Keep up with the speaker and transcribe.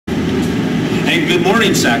And good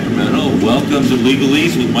morning, Sacramento. Welcome to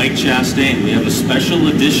LegalEase with Mike Chastain. We have a special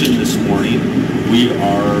edition this morning. We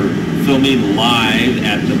are filming live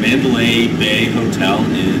at the Mandalay Bay Hotel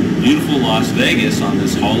in beautiful Las Vegas on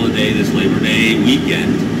this holiday, this Labor Day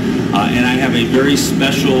weekend. And I have a very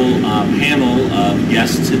special panel of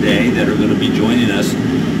guests today that are going to be joining us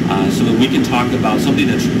so that we can talk about something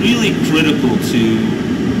that's really critical to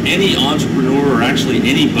any entrepreneur or actually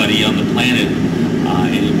anybody on the planet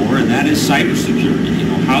anymore, and that is cybersecurity. You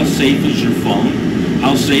know, how safe is your phone?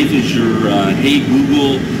 How safe is your, hey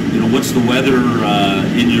Google, you know, what's the weather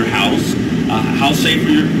in your house? How safe are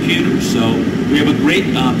your computers? So we have a great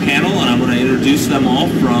panel, and I'm going to introduce them all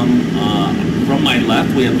from my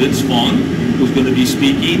left. We have Vince Fong, who's going to be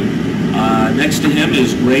speaking. Next to him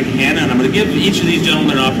is Greg Hanna, and I'm going to give each of these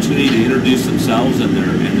gentlemen an opportunity to introduce themselves and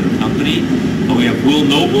their company. We have Will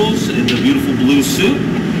Nobles in the beautiful blue suit,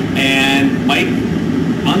 and Mike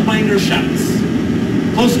Unbind Your Shots.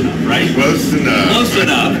 Close enough, right? Close enough. Close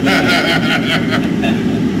enough.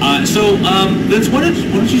 So, Vince, why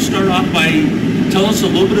don't you start off by tell us a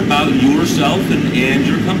little bit about yourself and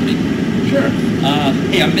your company? Sure.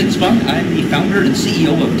 Hey, I'm Vince Fung. I'm the founder and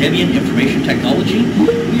CEO of Debian Information Technology.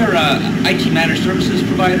 We are an IT managed services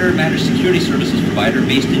provider, managed security services provider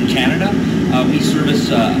based in Canada. We service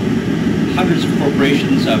hundreds of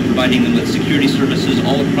corporations, providing them with security services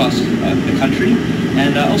all across the country.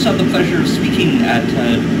 And I also have the pleasure of speaking at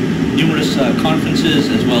numerous conferences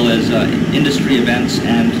as well as industry events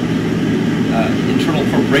and internal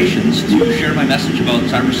corporations to share my message about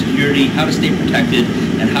cybersecurity, how to stay protected,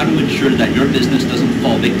 and how to ensure that your business doesn't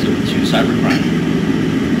fall victim to cybercrime.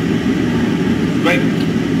 Great.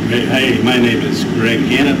 Hey, my name is Greg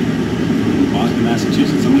Hanna from Boston,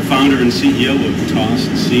 Massachusetts. I'm the founder and CEO of Toss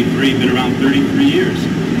C3, been around 33 years.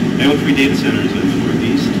 I own 3 data centers in the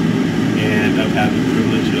Northeast, and I've had the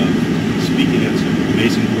privilege of speaking at some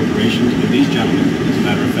amazing corporations with these gentlemen, as a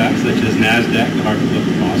matter of fact, such as NASDAQ, the Harvard Club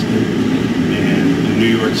of Boston, and the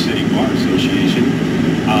New York City Bar Association.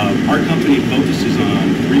 Our company focuses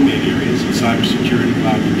on 3 main areas: cybersecurity,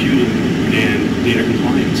 cloud computing, and data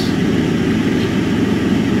compliance.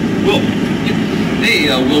 Will. Hey,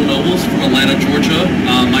 Will Nobles from Atlanta, Georgia.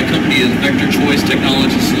 My company is Vector Choice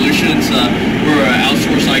Technology Solutions. We're an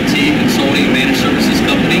outsourced IT consulting and managed services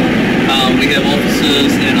company. We have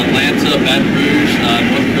offices in Atlanta, Baton Rouge,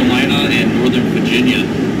 North Carolina, and Northern Virginia.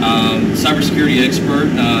 Cybersecurity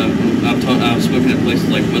expert. I've spoken at places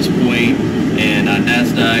like West Point and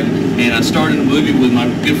NASDAQ. And I started a movie with my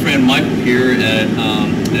good friend Michael here at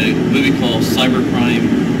a movie called Cybercrime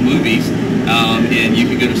Movies. And you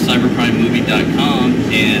can go to cybercrimemovie.com,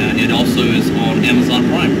 and it also is on Amazon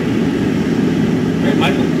Prime. Great,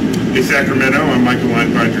 Michael. Hey, Sacramento, I'm Michael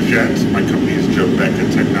Unbind Your Shots. My company is Joe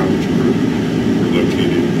Becca Technology Group. We're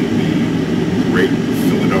located in the great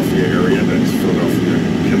Philadelphia area. That's Philadelphia,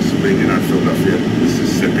 Pennsylvania, not Philadelphia,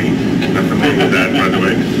 Mississippi. Nothing wrong with that, by the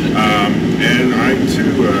way. And I,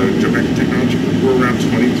 too, Joe Becca Technology Group, we're around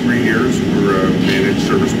 23 years. We're a managed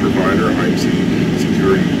service provider, IT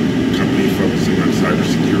security company focusing on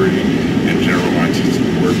cybersecurity and general IT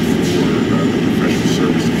support for the professional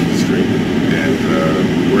service industry. And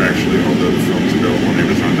we're actually, although the film's available on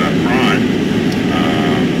Amazon.Prime,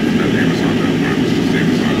 not Amazon.Prime, it's just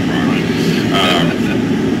Amazon Prime.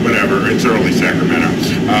 Whatever, it's early Sacramento.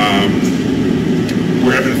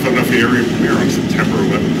 We're having the Philadelphia area premiere on September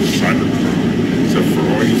 11th of Cybercrime. So for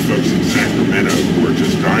all you folks in Sacramento who are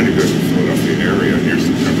just dying to go to the Philadelphia area near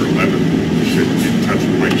September 11th, you should get in touch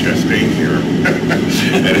with Mike Chastain here,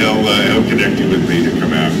 and he'll connect you with me to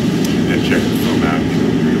come out and check the film out.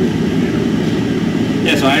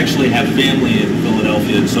 Yeah, so I actually have family in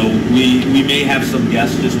Philadelphia, and so we may have some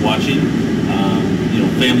guests just watching. You know,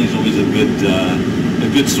 family's always a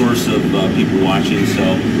good source of people watching. So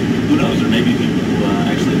who knows? There may be people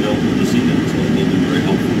actually available to see them, so it may be very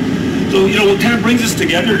helpful. So, you know, what kind of brings us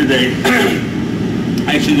together today,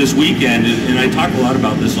 actually this weekend, and I talk a lot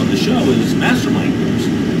about this on the show, is mastermind groups.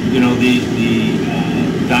 You know, the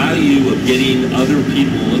value of getting other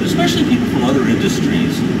people, and especially people from other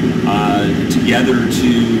industries, together to,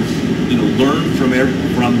 you know, learn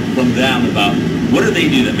from them about what do they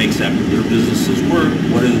do that makes their businesses work.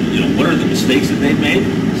 What are the mistakes that they've made,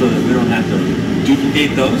 so that we don't have to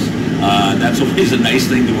duplicate those. That's always a nice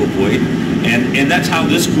thing to avoid. And that's how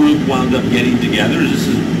this group wound up getting together. This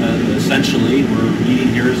is essentially, we're meeting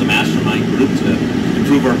here as a mastermind group to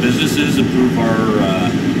improve our businesses, improve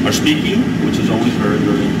our speaking, which is always very,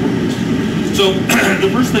 very important. So the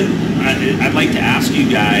first thing I'd like to ask you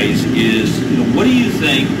guys is, you know, what do you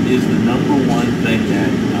think is the number one thing that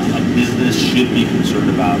a business should be concerned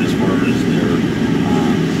about as far as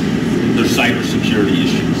their cybersecurity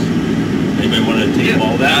issues. Anybody want to take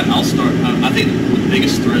all that? I'll start. I think the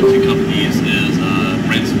biggest threat to companies is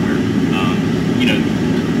ransomware.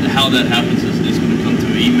 How that happens is it's going to come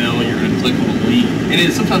through email. You're going to click on a link,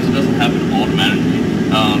 and sometimes it doesn't happen automatically.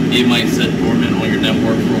 It might set dormant on your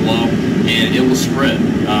network for a while, and it will spread.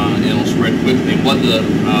 It'll spread quickly. And what the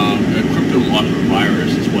crypto locker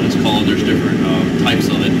virus is what it's called. There's different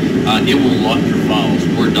types of it. It will lock your files,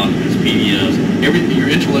 Word documents, PDFs, everything,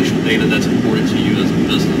 your intellectual data that's important to you as a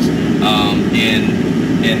business, and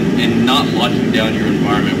not locking down your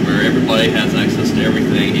environment where everybody has access to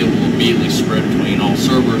everything. It will immediately spread between all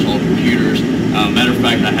servers, all computers. Matter of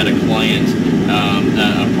fact, I had a client,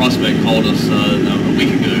 a prospect called us a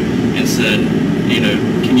week ago and said,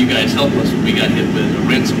 can you guys help us? We got hit with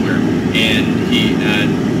ransomware.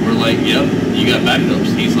 And we're like, yep, you got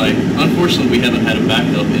backups. He's like, unfortunately, we haven't had a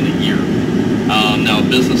backup in a year. Now, a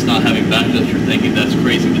business not having backups, you're thinking that's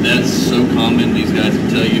crazy, but that's so common. These guys can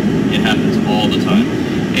tell you it happens all the time.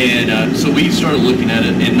 And so we started looking at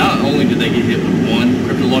it, and not only did they get hit with one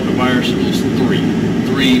crypto locker virus, it was three,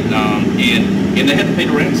 and they had to pay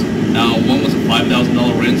the ransom. Now, one was a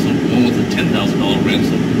 $5,000 ransom, one was a $10,000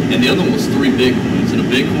 ransom, and the other one was 3 Bitcoins. And a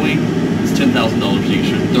Bitcoin is $10,000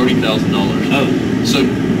 each, or $30,000. Oh, so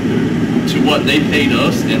to what they paid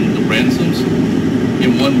us and the ransoms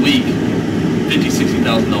in 1 week, $50,000,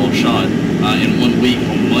 $60,000 shot in 1 week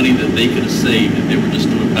on money that they could have saved if they were just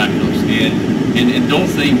doing backups. And don't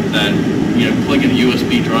think that plugging a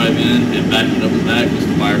USB drive in and backing up with that, because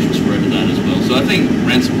the virus will spread to that as well. So I think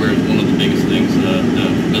ransomware is one of the biggest things for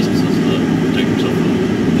businesses to protect themselves from.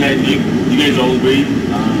 Yeah, you guys all agree?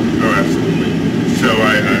 Oh, absolutely. So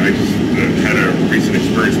I just had a recent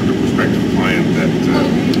experience with a prospective client that,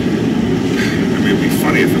 it'd be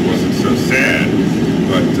funny if it wasn't so sad,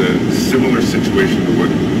 but similar situation to what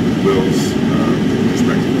Will's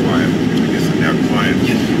prospective client, I guess now client,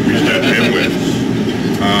 reached out to him with.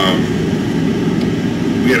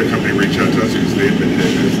 We had a company reach out to us because they had been hit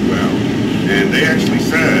as well. And they actually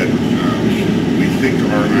said, we think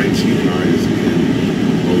our IT guy is in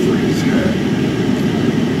over his head.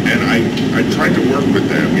 And I tried to work with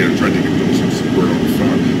them, tried to give them some support on the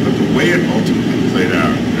phone. But the way it ultimately played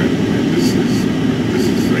out, and this is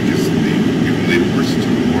I guess you can lead a person to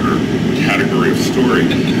the water category of story,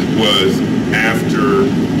 was after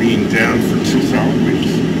being down for 2 solid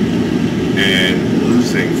weeks and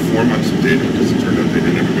losing 4 months of data, because it turned out they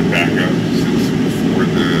didn't have a good backup since before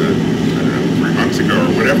the, 3 months ago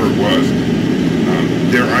or whatever it was.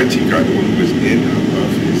 Their IT guy, the one who was in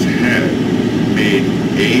above his head, made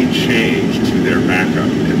a change to their backup,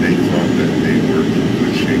 and they thought that they were in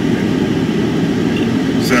good shape.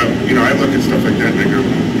 So, I look at stuff like that and I go,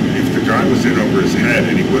 if the guy was in over his head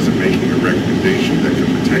and he wasn't making a recommendation that could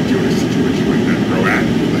protect you in a situation like that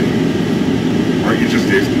proactively, aren't you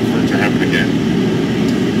just asking for it to happen again?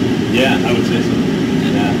 Yeah, I would say so.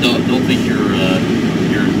 Yeah. Don't think your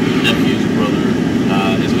nephew's brother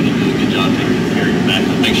is going to do a good job taking care of your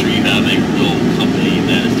backup. Make sure you have a real company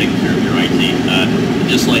that is taking care of your IT.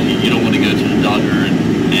 Just like you don't want to go to the doctor and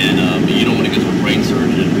you don't want to go to a brain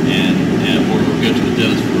surgeon or go to the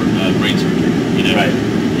dentist for brain surgery. Right.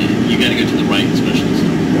 You got to go to the right specialist.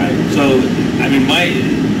 Right. So, I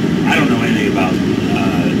don't know anything about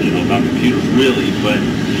about computers really, but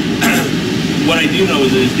what I do know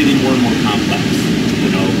is that it's getting more and more complex.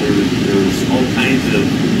 There's all kinds of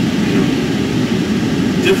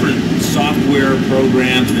different software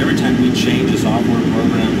programs, and every time we change a software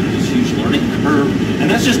program, there's this huge learning curve, and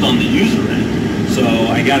that's just on the user end. So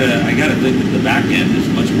I gotta think that the back end is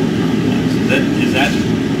much more complex. Is that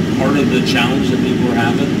part of the challenge that people are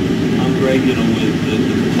having, Greg? With the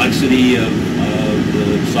complexity of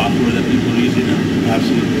the software that people are using now?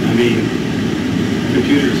 Absolutely.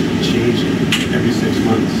 Computers change every 6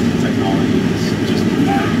 months. The technology is just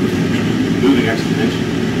dramatically moving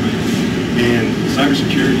exponentially. And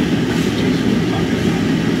cybersecurity, which is what we're talking about,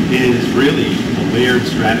 is really a layered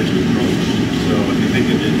strategy approach. So if you think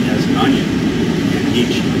of it as an onion, and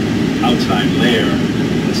each outside layer,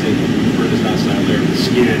 let's say the furthest outside layer of the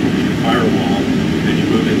skin, your firewall, then you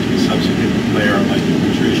move into a subsequent layer like your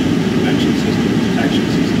intrusion prevention systems, detection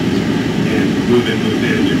systems, and move in,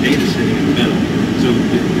 your data sitting in the middle. So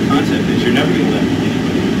the concept is you're never going to let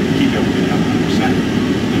anybody keep everything up 100%.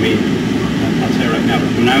 I'll tell you right now,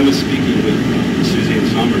 when I was speaking with Suzanne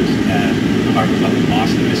Summers at the Harvard Club in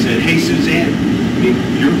Boston, I said, hey, Suzanne,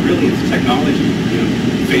 you're really into technology.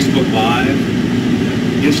 Facebook Live,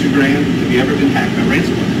 Instagram, have you ever been hacked by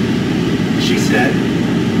ransomware? She said,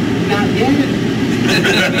 not yet.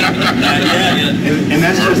 Not yet. And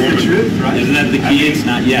that's just the truth, right? Isn't that the key? It's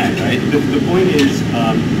not yet, right? The point is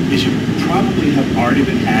you already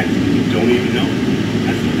been hacked and you don't even know it.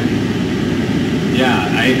 That's the thing. Yeah,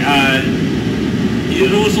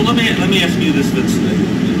 so let me ask you this, Vince.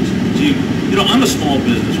 I'm a small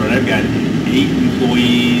business, right? I've got 8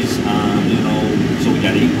 employees, so we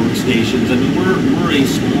got 8 workstations. I mean, we're a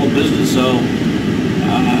small business, so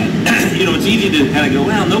it's easy to kind of go,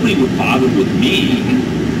 well, nobody would bother with me.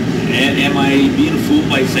 Am I being a fool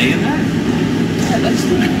by saying that? Yeah, that's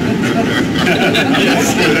the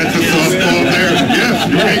That's a softball there. Yes,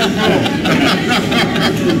 right.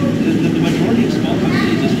 the majority of small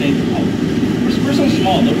companies just think, oh, we're so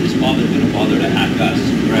small, nobody's going to bother to hack us.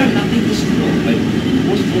 We have nothing to steal. Like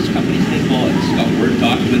most companies think, well, it's got Word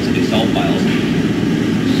documents and Excel files.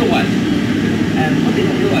 So what? And what they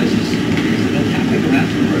don't realize is an attack like a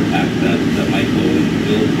ransomware attack that Michael and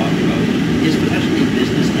Bill talked about is potentially a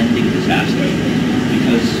business-ending disaster.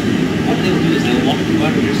 Because what they'll do is they'll lock you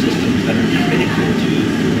out of your systems that are critical to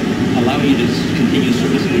allow you to continue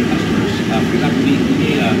servicing your customers. For example,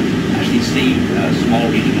 we actually saved a small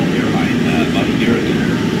regional airline about a year ago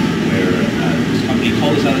where this company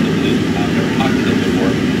called us out of the blue. Never talked to them before.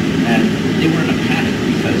 And they were in a panic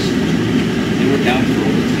because they were down for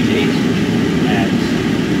over 3 days. And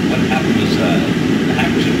what happened was the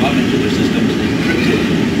hackers had gone into their systems, they encrypted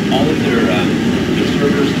all of their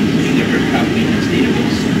servers, including their aircraft maintenance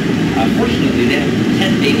database. Fortunately, they had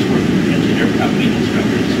 10 days worth of potential aircraft maintenance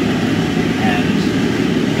records. And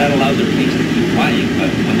that allowed their planes to keep flying. But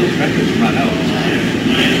when those records run out,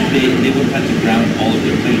 they would have had to ground all of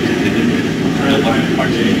their planes if they didn't know what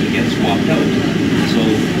parts needed to get swapped out. So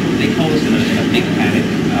they called us in a big panic.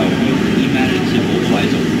 We managed to mobilize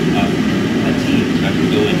a team to actually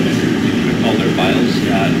go in and encrypt all their files.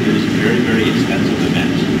 It was a very, very expensive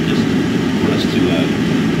event just for us to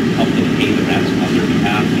help them pay the ransom on their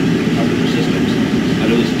behalf and recover their systems. But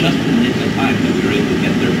it was just in the nick of time that we were able to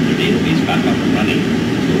get their database back up and running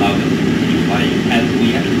to allow them to continue flying. Had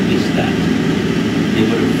we actually missed that, they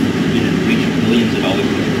would have been in breach of millions of dollars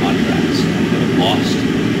worth of contracts and would have lost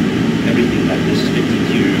everything that this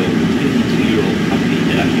 52-year-old company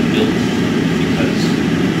had actually built because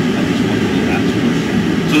of this wonderful ransomware.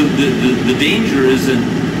 So the danger isn't,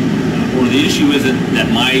 or the issue isn't that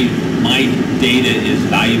my data is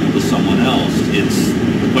valuable to someone else. It's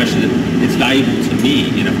the question that it's valuable to me,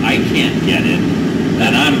 and if I can't get it,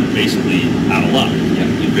 then I'm basically out of luck. Yeah,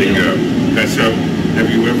 Bingo. So, have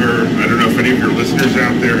you ever, I don't know if any of your listeners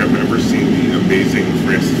out there have ever seen the amazing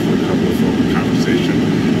Francis Ford Coppola film Conversation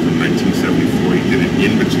from 1974. He did it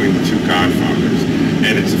in between the 2 Godfathers.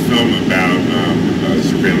 And it's a film about a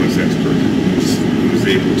surveillance expert who was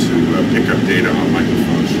able to pick up data on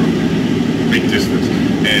microphones from big distance.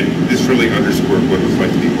 And this really underscored what it was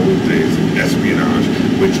like in the old days of espionage,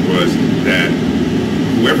 which was that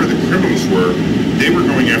whoever the criminals were, they were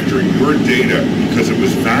going after your data because it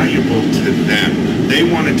was valuable to them. They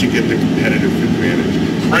wanted to get the competitive advantage.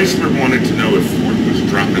 Chrysler wanted to know if Ford was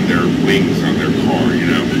dropping their wings on their car,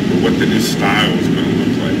 or what the new style was going to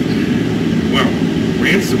look like. Well,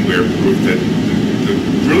 ransomware proved that the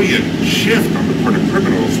brilliant shift on the part of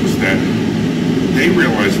criminals was that they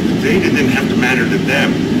realized that the data didn't have to matter to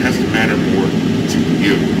them. It has to matter more to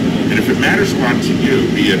you. And if it matters a lot to you,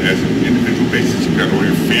 be it as an individual basis, you've got all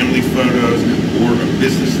your family photos or a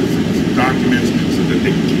business's documents so that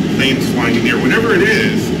they can keep planes flying in the air, whatever it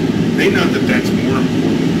is, they know that that's more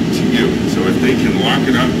important to you. So if they can lock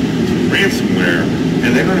it up to ransomware,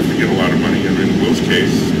 and they don't have to get a lot of money. I mean, in Will's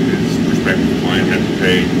case, his prospective client had to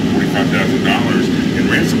pay $45,000 in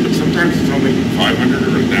ransom, but sometimes it's only $500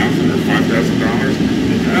 or $1,000 or $5,000.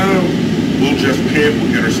 Oh, we'll just pay it, we'll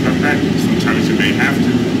get our stuff back. Sometimes you may have to.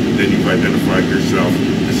 Then you've identified yourself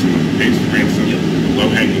as someone who pays the ransom,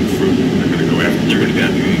 low-hanging fruit, and they're going to go after you. They're going to go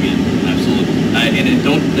after you again. Absolutely. And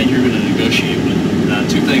don't think you're going to negotiate with them.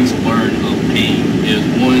 2 things to learn of paying is,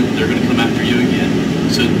 1, they're going to come after you again.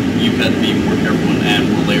 So you've got to be more careful and add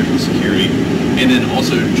more layers of security. And then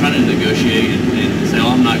also trying to negotiate and say,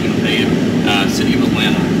 oh, I'm not going to pay it. City of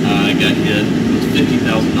Atlanta got hit with $50,000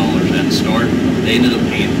 at the start. They ended up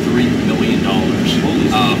paying $3 million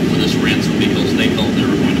for this ransom because they felt they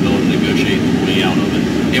were going to be able to negotiate their way out of it.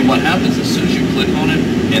 And what happens as soon as you click on it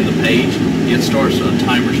and the page, a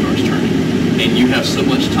timer starts turning. And you have so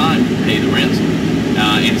much time to pay the ransom.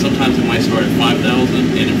 And sometimes it might start at 5,000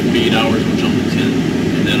 and in 48 hours it'll jump to 10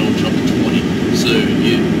 and then it'll jump to 20. So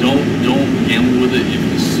you don't gamble with it. If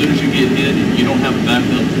as soon as you get hit and you don't have a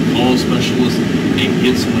backup, call a specialist and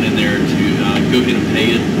get someone in there to go ahead and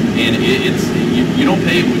pay it. And you don't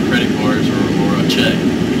pay it with credit cards or a check.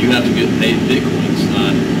 You have to get paid Bitcoins.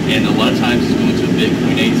 And a lot of times it's going to a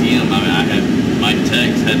Bitcoin ATM. I mean, my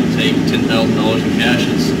techs had to take $10,000 in cash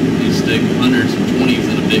instead take hundreds and 20s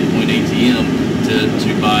in a Bitcoin ATM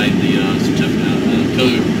to buy the certificate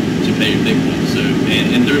code to pay your Bitcoin. So,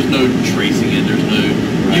 and there's no tracing it. There's no,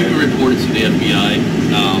 you can report it to the FBI,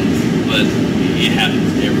 but it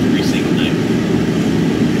happens every single day.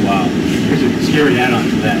 Wow. Here's a scary add-on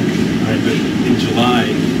to that. All right, but in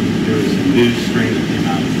July, there was a new strain that came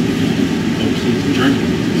out overseas in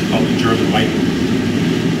Germany. It's called the German White.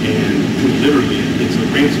 And literally, it's a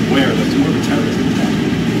ransomware, but it's more of a terrorist attack.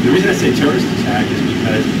 The reason I say terrorist attack is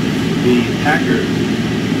because the hacker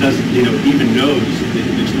doesn't, even knows the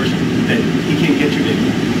extortion that he can't get your data.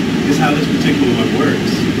 Because how this particular one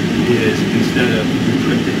works is instead of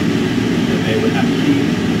encrypting, that they would have a key,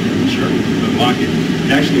 sure, to unlock it. It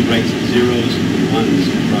actually writes zeros and ones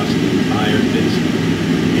across the entire disk.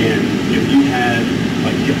 And if you had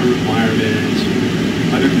like HIPAA requirements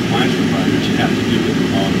or other compliance requirements, you have to do what they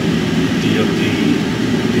call DoD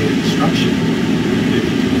data destruction,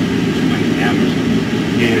 20 Amazon.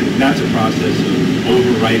 And that's a process of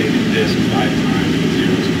overwriting a disk 5 times with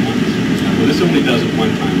zeros and ones. Well, this only does it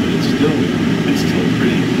one time, but it's still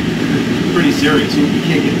pretty serious. You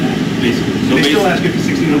can't get that, basically. So they still ask you for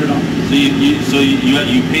 $1,600. So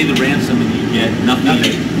you pay the ransom and you get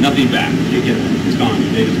nothing back. You get it. It's gone. The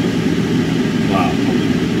data's gone. Wow.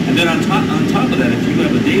 And then on top of that, if you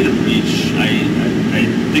have a data breach, I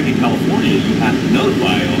think in California you have to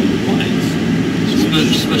notify all your clients.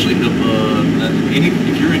 Especially HIPAA,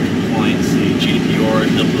 if you're in compliance, the GDPR,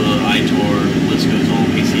 HIPAA, ITAR, the list goes on,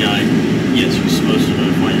 PCI, yes, you're supposed to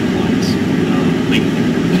notify your clients.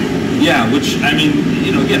 Yeah, which, I mean,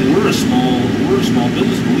 again, we're a small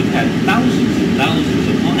business, but we've had thousands and thousands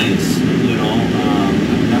of clients,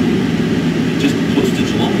 just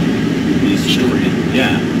postage alone.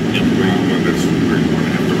 Yeah. That's where you want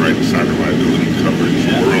to have the right cyber liability coverage.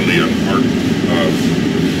 Yeah. We're only a part of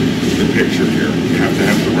the picture here. You have to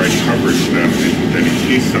have the right coverage that in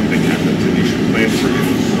case something happens, and you should plan for it,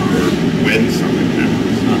 or when something happens.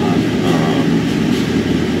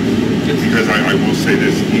 Because I will say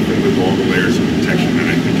this, even with all the layers of protection, and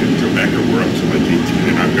I think in Rebecca we're up to like 18,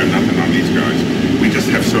 and I've got nothing on these guys. We just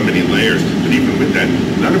have so many layers, but even with that,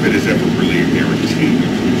 none of it is ever really a guarantee.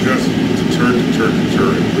 Just deter,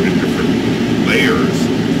 and put in different layers.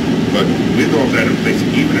 But with all that in place,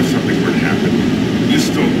 even if something were to happen, you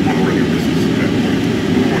still want to run your business at that point.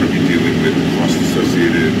 You don't want to be dealing with the costs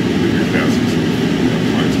associated with your thousands of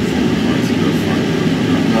clients and former clients that are fine.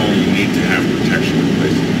 You need to have protection in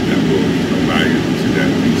place that will allow you to do that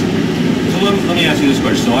easily. So let me ask you this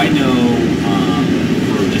question. So I know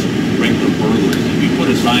for just regular burglaries, if you put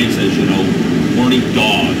a sign that says, warning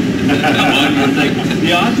dog,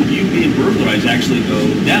 the odds of you being burglarized actually go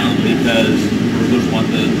down because burglars want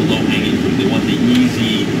the low-hanging fruit. They want the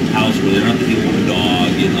easy house where they don't have to deal with a dog,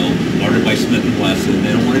 guarded by Smith & Wesson.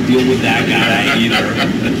 They don't want to deal with that guy either.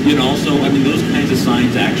 So, I mean, those kinds of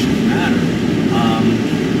signs actually matter.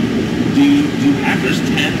 Do hackers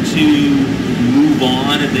tend to move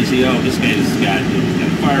on if they say, oh, this guy's got a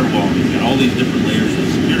firewall, he's got all these different layers of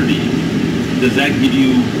security? Does that give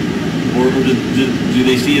you, or do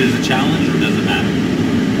they see it as a challenge, or does it matter?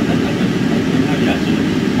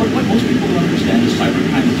 What most people don't understand is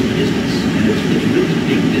cybercrime is a business, and it's really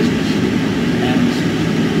big business. And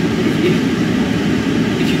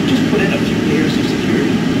if you just put in a few layers of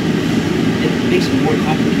security, it makes it more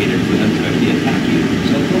complicated for them to actually attack you.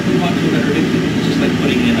 So they'll move on to a better victim. It's just like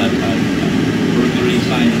putting in a burglary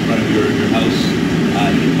sign in front of your house.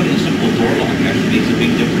 You can put in a simple door lock. It actually makes a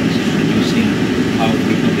big difference in reducing how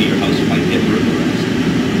frequently your house might get burglarized.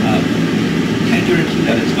 Can't guarantee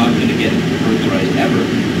that it's not going to get burglarized ever,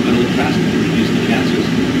 but it'll drastically reduce the chances.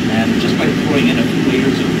 And just by throwing in a few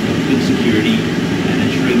layers of good security and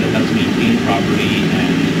ensuring that that's maintained properly and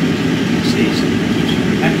keeps you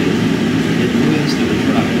protected, it ruins the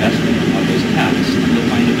return on investment of those attacks. You'll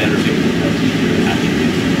find a better victim that's easier to hack into.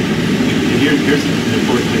 And here's the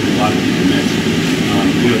important thing a lot of people miss.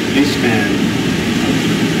 They spend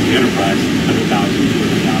the enterprise $100,000,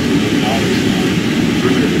 $200,000 million on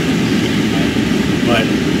perimeter defense, right? But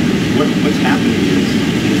what's happening is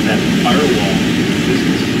that the firewall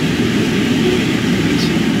business is the employee.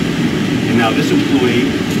 And now this employee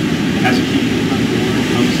has a key,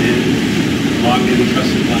 comes in, logged in,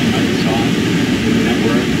 trusted by Microsoft in the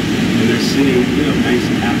network, and they're sitting, nice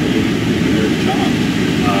and happily in their job.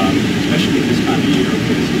 Especially at this time of year,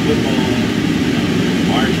 when it's football,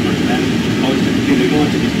 March Madness, all these different things. They go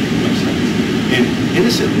onto these different websites, and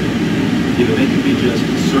innocently, they can be just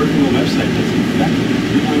surfing a website that's infected with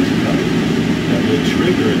 3 lines of code that will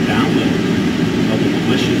trigger a download of a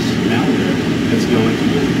malicious malware that's going to,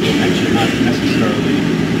 not necessarily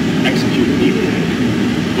execute immediately.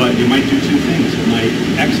 But you might do two things. You might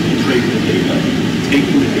exfiltrate the data,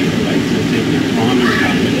 taking the data, right? So taking it from your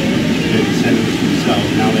document and sending it to themselves.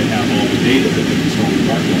 Now they have all the data that they can sell in the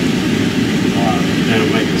dark web. Then it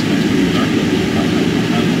might get spent in the dark web.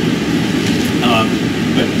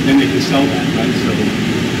 But then they can sell that, right? So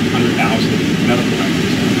 100,000 medical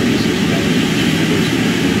records, right?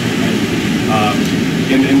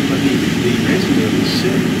 And then, but the ransomware will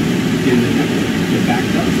sit in the network. They're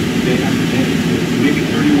backed up day after day. Maybe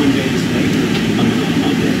 31 days later, coming on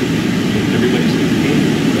Monday, and everybody's getting paid.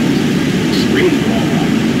 The screens are all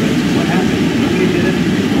out. Right? What happened? Nobody did it.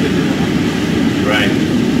 Nobody did it. Right.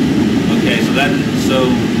 Okay,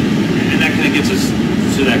 and that kind of gets us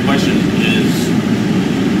to that question is,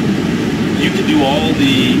 you can do all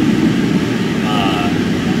the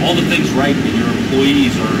things right, and your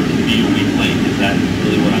employees can be a weak link. Is that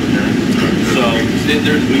really what I'm hearing? So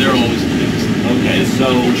they're always fixed. Okay, so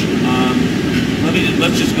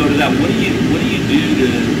let's just go to that. What do you do to,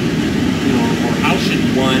 or how should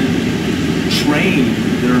one train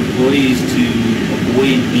their employees to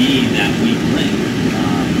avoid being that weak link?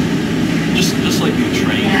 Just like you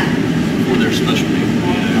train for their specialty.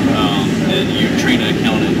 And you train an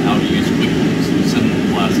accountant how to use QuickBooks and send them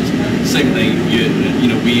classes. Same thing.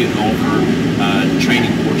 We offer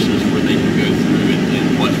training courses where they can go through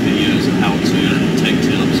and watch videos and how to take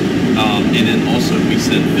tips. And then also we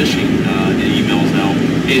send phishing emails out.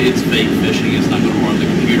 It's fake phishing. It's not going to harm the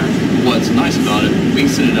computer. What's nice about it, we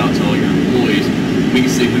can send it out to all your employees. We can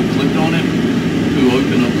see who clicked on it, who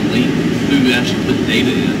opened up the link, who actually put data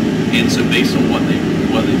in. And so based on what they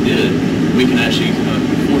did, we can actually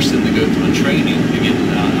force them to go through a training to get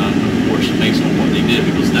a course based on what they did,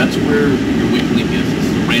 because that's where your weak link is.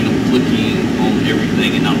 It's the random clicking on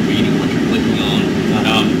everything and not reading what you're clicking on.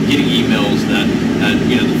 Getting emails that,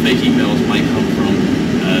 the fake emails might come from,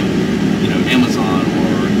 Amazon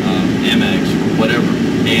or Amex or whatever.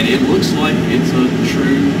 And it looks like it's a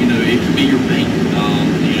true, it could be your bank,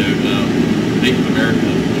 Bank of America,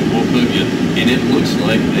 Wachovia, and it looks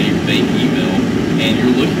like a bank email, and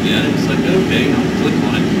you're looking at it, it's like, okay, I'll click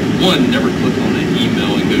on it. One, never click on an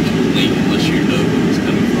email and go to the link unless you know who it's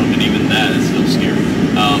coming from, and even that is still scary.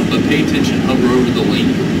 But pay attention, hover over the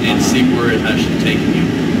link, and see where it's actually taking you.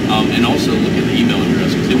 And also look at the email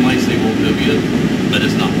address, because it might say Wachovia, but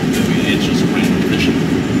it's not Wachovia, it's just random phishing.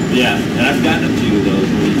 Yeah, and I've gotten a few of those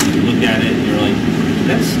where you look at it and you're like,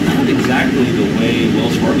 that's not exactly the way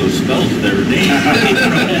Wells Fargo spells their name.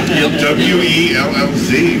 WELLZ.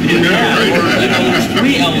 There's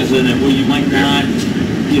 3 L's in it where you might not,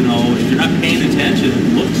 if you're not paying attention,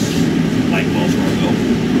 it looks like Wells Fargo.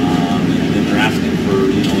 And then they're asking for,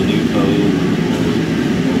 a new code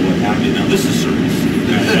or what have you. Now, this is service.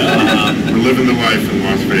 We're living the life in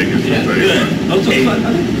Las Vegas. Yeah, good. Okay. So I'd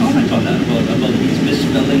like to comment on that about these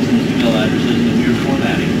misspellings and email addresses and the weird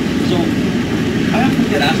formatting. So I often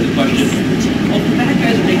get asked the question, well, the bad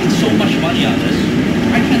guys are making so much money on this,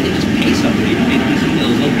 why can't they just pay somebody to make these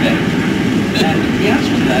emails look better? And the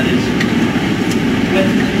answer to that is, when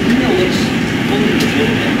an email looks fully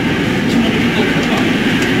legitimate, too many people click on it.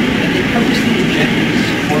 And they purposely inject these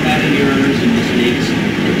formatting errors and mistakes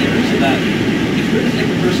in there so that if you're the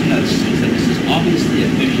type of person that sees that this is obviously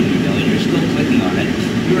a phishing email and you're still clicking on it,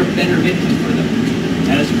 you're a better victim for them.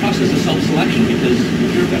 And it's a process of self-selection, because if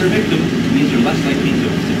you're a better victim, it means you're less likely to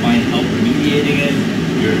find help remediating it.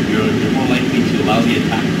 You're more likely to allow the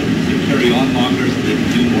attack to carry on longer so they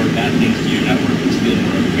can do more bad things to your network and steal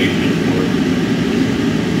more information or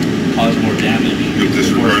cause more damage. You'll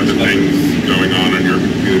disregard the things going on your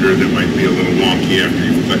computer that might be a little wonky after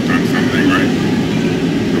you've clicked on something, right?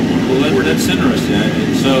 Well, that's interesting.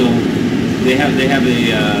 And so they have a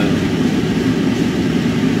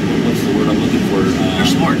what's the word I'm looking for? They're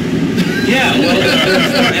smart. Yeah, well,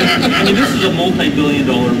 I mean, this is a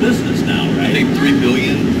multi-billion-dollar business now, right? I think $3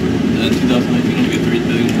 billion. 2019 will be a $3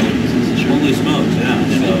 billion business this year. Holy smokes! Yeah.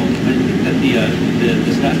 So I think that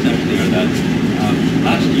the stats actually are that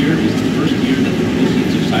last year was the first year that the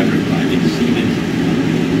proceeds of cybercrime exceeded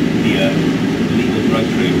the illegal drug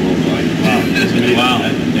trade worldwide. Wow. Wow.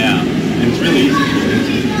 Yeah. And it's really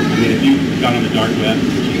easy. I mean, if you got on the dark web,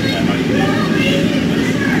 which you have right there,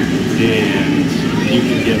 and you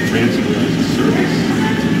can get ransomware as a service,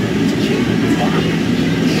 it's cheap and fun.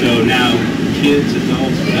 So now kids,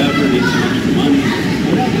 adults, whatever, need so much money,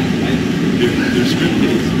 whatever, right? They're script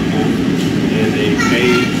kids, and they pay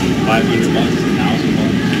 $500, $1,000.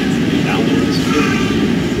 They download this kit.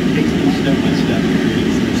 It takes them step by step.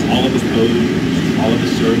 All of the code, all of the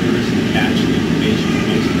servers, the cache, the information,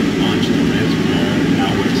 once they launch the ransomware, now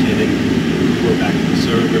where it's hitting, report back to the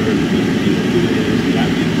server, who it is, the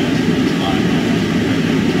IP address.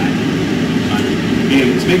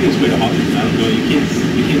 making its way to Hollywood. I don't know.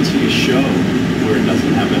 You can't see a show where it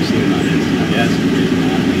doesn't have. I've seen it on NCIS and Grey's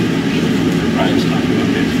Anatomy. Brian's talking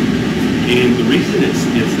about this. And the reason it's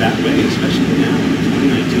that way, especially now in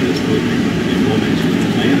 2019, it's really big. They will mention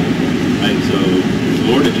Atlanta, right? So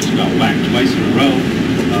Florida just got whacked twice in a row,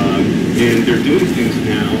 and they're doing things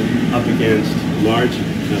now up against large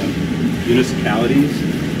municipalities.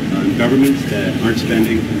 Governments that aren't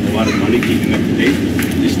spending a lot of money keeping up to date.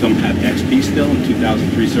 They still don't have XP still in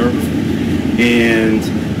 2003 server. And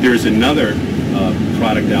there's another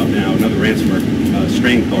product out now, another ransomware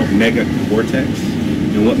strain called Mega Cortex.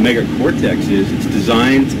 And what Mega Cortex is, it's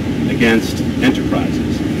designed against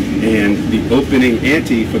enterprises. And the opening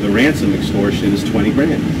ante for the ransom extortion is 20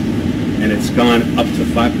 grand. And it's gone up to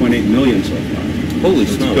 5.8 million so far. Holy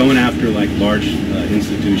so smokes. It's going after like large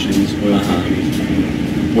institutions, oil companies,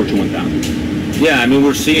 Fortune 1000. Yeah, I mean,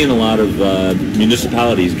 we're seeing a lot of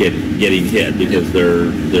municipalities getting hit because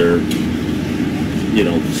their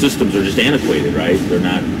systems are just antiquated, right? They're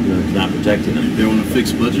not protecting them. They're on a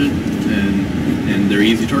fixed budget and they're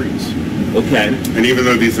easy targets. Okay. And even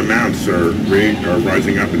though these amounts are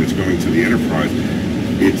rising up and it's going to the enterprise,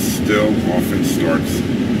 it still often starts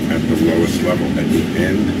at the lowest level, at the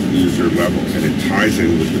end user level, and it ties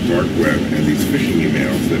in with the dark web and these phishing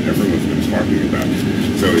emails that everyone's been talking about.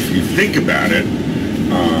 So if you think about it,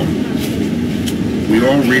 we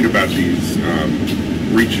all read about these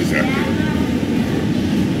breaches out there.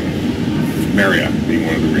 Marriott being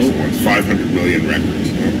one of the recent ones, 500 million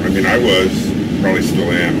records. I mean, I probably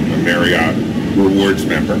still am, a Marriott Rewards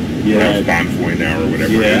member. Yeah. Bonvoy now or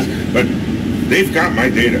whatever it is. But they've got my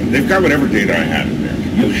data. They've got whatever data I had in there.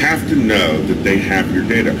 You have to know that they have your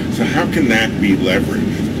data. So how can that be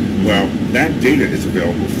leveraged? Well, that data is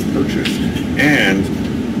available for purchase. And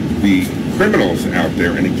the criminals out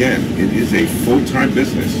there, and again, it is a full-time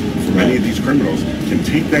business for many of these criminals, can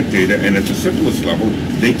take that data and at the simplest level,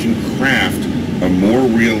 they can craft a more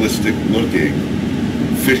realistic looking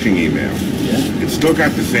phishing email. Yeah. It's still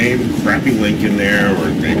got the same crappy link in there, or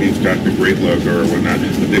maybe it's got the great logo or whatnot,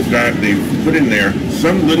 but they've put in there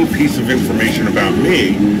some little piece of information about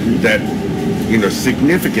me that,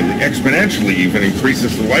 significantly, exponentially even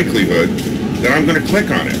increases the likelihood that I'm going to click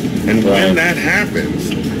on it. And when that happens,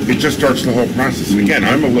 it just starts the whole process. And again,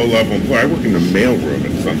 I'm a low-level employee. I work in the mailroom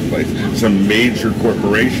at some place, some major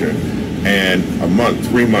corporation, and a month,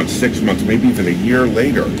 3 months, 6 months, maybe even a year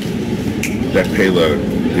later, that payload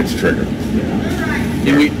gets triggered.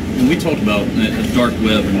 And we talked about the dark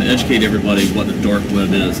web and educate everybody what the dark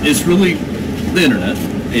web is. It's really the internet.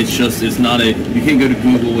 It's not you can't go to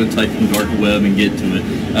Google and type in dark web and get to it.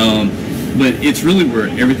 But it's really where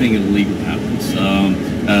everything illegal happens.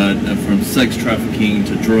 From sex trafficking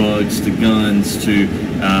to drugs to guns to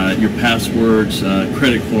your passwords,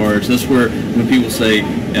 credit cards. That's where when people say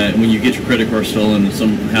when you get your credit card stolen and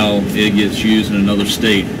somehow it gets used in another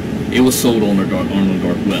state, it was sold on the dark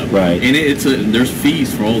web. Right. And there's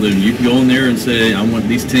fees for all of them. You can go in there and say, I want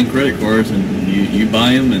these 10 credit cards, and you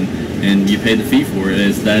buy them and you pay the fee for it.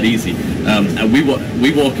 It's that easy.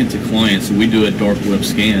 We walk into clients and we do a dark web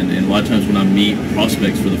scan, and a lot of times when I meet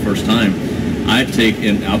prospects for the first time,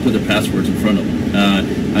 I'll put the passwords in front of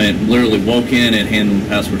them. I literally walk in and hand them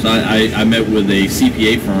passwords. I met with a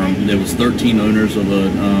CPA firm. There was 13 owners of a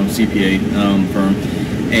CPA firm,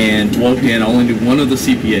 and walked in. I only knew one of the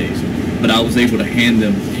CPAs, but I was able to hand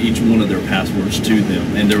them each one of their passwords to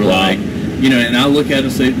them, and they were like, and I look at it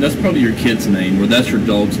and say, that's probably your kid's name, or that's your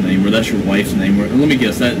dog's name, or that's your wife's name, or let me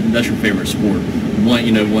guess, that's your favorite sport.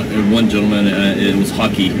 One gentleman, it was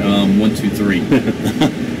hockey, 1, 2, 3.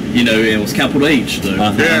 It was capital H though.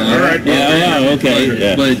 Yeah, all right.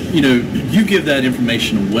 Okay. But you give that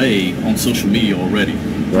information away on social media already.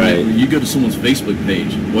 Right. You go to someone's Facebook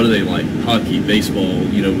page. What do they like? Hockey, baseball,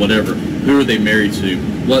 whatever. Who are they married to?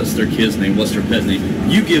 What's their kid's name? What's their pet's name?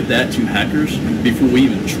 You give that to hackers before we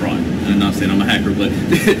even try. I'm not saying I'm a hacker, but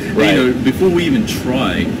before we even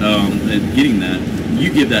try at getting that,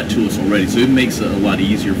 you give that to us already. So it makes it a lot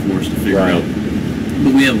easier for us to figure out.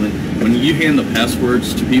 But when you hand the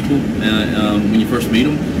passwords to people when you first meet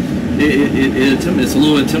them, it's a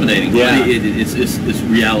little intimidating. Yeah. It's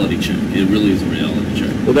reality check. It really is a reality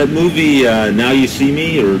check. Well, that movie Now You See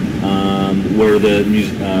Me, or where the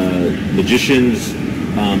magicians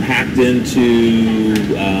hacked into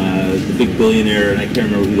the big billionaire, and I can't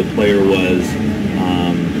remember who the player was,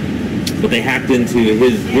 but they hacked into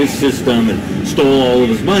his system and stole all of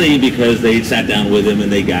his money because they sat down with him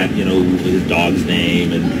and they got his dog's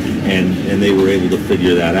name and they were able to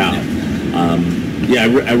figure that out.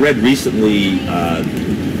 I read recently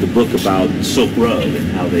the book about Silk Road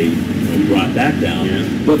and how they brought that down. Yeah.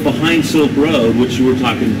 But behind Silk Road, which we're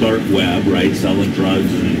talking dark web, right, selling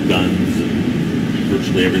drugs and guns and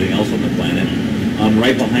virtually everything else on the planet,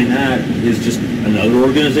 right behind that is just another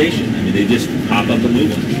organization. I mean, they just pop up a new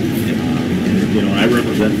one. And I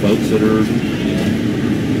represent folks that are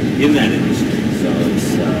in that industry. So it's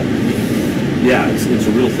it's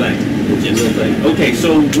a real thing. It's a real thing. Okay,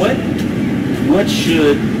 so what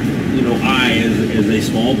should I as a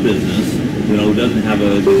small business who doesn't have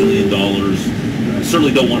 $1 billion,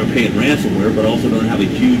 certainly don't want to pay in ransomware, but also doesn't have a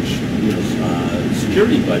huge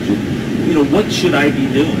security budget. What should I be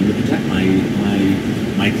doing to protect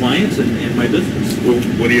my clients and my business? Well,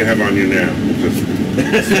 what do you have on you now?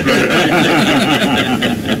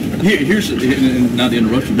 Here's not the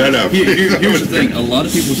interruption. No. Here's the thing. A lot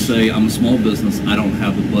of people say, I'm a small business, I don't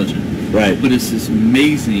have the budget. Right. But it's just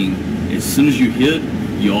amazing. As soon as you hit,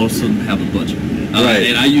 you all of a sudden have a budget. Right.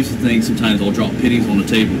 And I used to think sometimes I'll drop pennies on the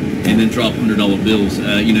table and then drop $100 bills.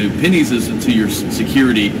 Pennies is to your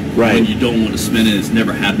security when you don't want to spend it. It's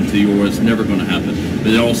never happened to you, or it's never going to happen.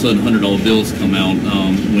 But then all of a sudden $100 bills come out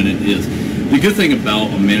when it is. The good thing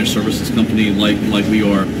about a managed services company like we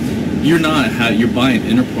are, you're buying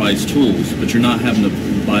enterprise tools, but you're not having to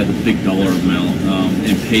buy the big dollar amount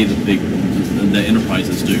and pay the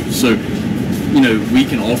enterprises do. So, we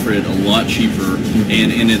can offer it a lot cheaper,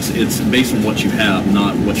 and it's based on what you have,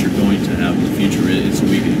 not what you're going to have in the future.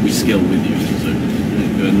 We scale with you. So,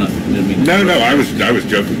 No, I was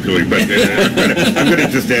joking, Billy, but I'm going to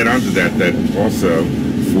just add on to that also,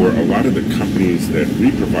 for a lot of the companies that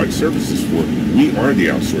we provide services for, we are the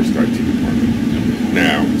outsourced IT department.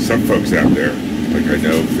 Now, some folks out there, like I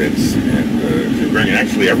know Vince and Greg, and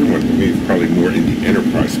actually everyone for me is probably more in the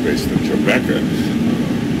enterprise space than Rebecca.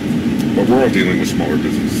 But we're all dealing with smaller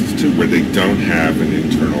businesses too, where they don't have an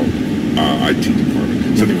internal IT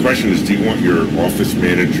department. So the question is, do you want your office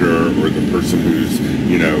manager or the person who's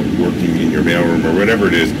working in your mailroom or whatever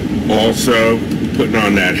it is also putting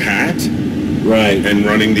on that hat? Right. And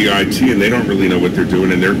running the IT, and they don't really know what they're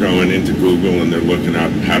doing, and they're going into Google and they're looking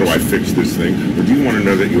up, how do I fix this thing? Or do you want to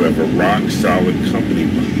know that you have a rock-solid company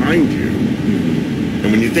behind you?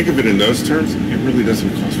 And when you think of it in those terms, it really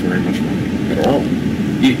doesn't cost very much money at all.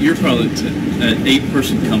 You're probably an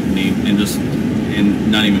 8-person company,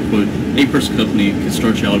 and not even quote, 8-person company can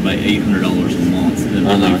start you out about $800 a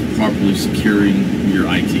month, properly securing your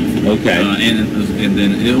IT. Okay. And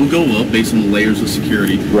then it'll go up based on the layers of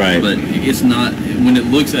security. Right. But it's not, when you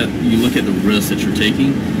look at the risk that you're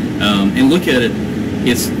taking, and look at it,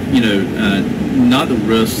 it's, not the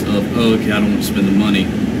risk of, I don't want to spend the money,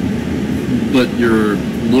 but your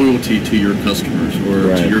loyalty to your customers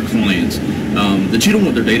or to your clients, that you don't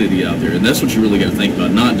want their data to get out there. And that's what you really got to think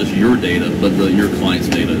about, not just your data, but your client's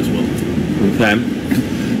data as well. Okay.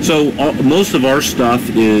 So most of our stuff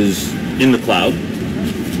is in the cloud.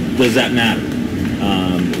 Does that matter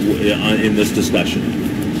in this discussion?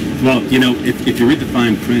 Well, if you read the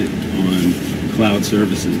fine print on cloud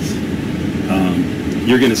services,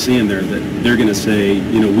 you're going to see in there that they're going to say,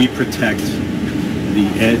 we protect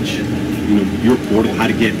the edge, your portal, how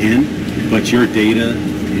to get in, but your data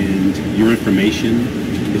and your information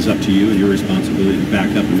is up to you and your responsibility to back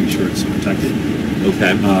up and make sure it's protected.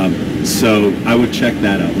 Okay. So I would check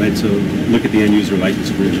that out, right? So look at the end user license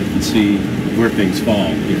agreement and see where things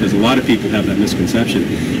fall, because a lot of people have that misconception.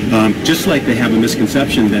 Just like they have a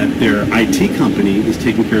misconception that their IT company is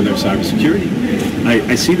taking care of their cybersecurity.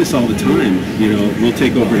 I see this all the time. We'll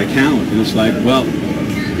take over an account and it's like, well,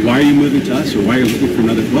 why are you moving to us, or why are you looking for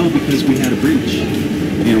another? Well, because we had a breach.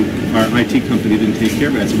 Our IT company didn't take care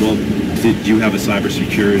of it. I said, well, did you have a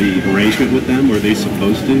cybersecurity arrangement with them? Were they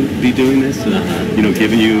supposed to be doing this?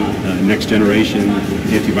 Giving you next generation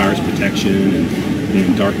antivirus protection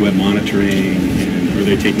and dark web monitoring, and are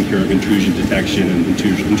they taking care of intrusion detection and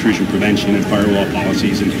intrusion prevention and firewall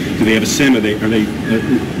policies? And do they have a SIM? Are they?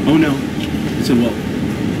 Oh no. I said, well,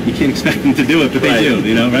 you can't expect them to do it, but they do.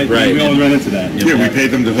 Right? We always run into that. Yeah, we pay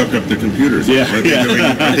them to hook up the computers. Yeah.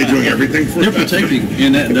 Aren't they doing everything for us? They're protecting,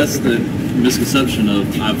 and that's the misconception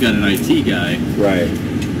of, I've got an IT guy. Right.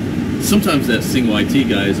 Sometimes that single IT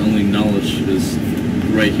guy's only knowledge is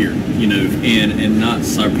right here, and not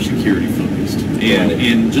cybersecurity focused.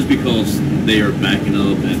 And just because they are backing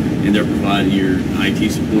up and they're providing your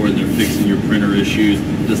IT support and they're fixing your printer issues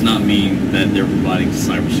does not mean that they're providing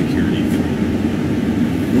cybersecurity.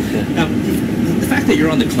 Now, the fact that you're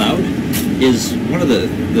on the cloud is one of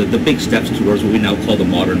the big steps towards what we now call the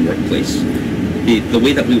modern workplace. The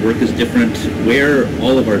way that we work is different. Where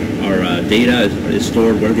all of our data is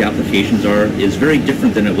stored, where the applications are, is very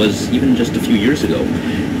different than it was even just a few years ago.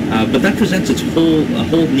 But that presents a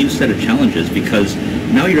whole new set of challenges, because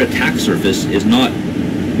now your attack surface is not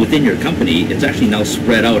within your company. It's actually now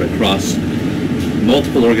spread out across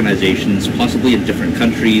multiple organizations, possibly in different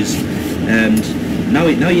countries, and now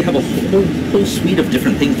you have a whole suite of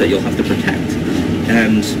different things that you'll have to protect.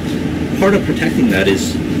 And part of protecting that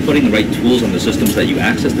is putting the right tools on the systems that you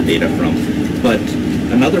access the data from. But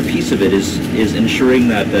another piece of it is ensuring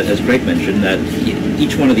that, as Greg mentioned, that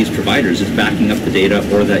each one of these providers is backing up the data,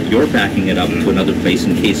 or that you're backing it up to another place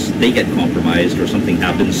in case they get compromised or something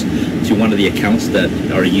happens to one of the accounts that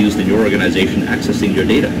are used in your organization accessing your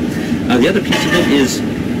data. The other piece of it is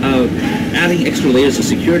adding extra layers of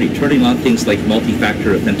security, turning on things like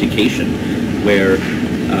multi-factor authentication, where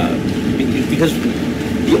because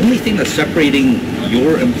the only thing that's separating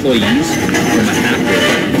your employees from a hacker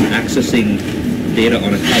from accessing data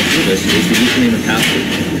on a cloud service is the username and password.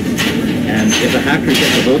 And if a hacker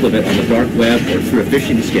gets a hold of it on the dark web or through a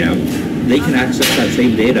phishing scam, they can access that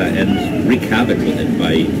same data and wreak havoc with it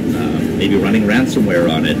by maybe running ransomware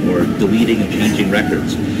on it or deleting and changing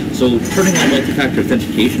records. So turning on multi-factor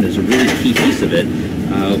authentication is a really key piece of it.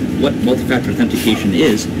 What multi-factor authentication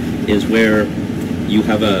is where you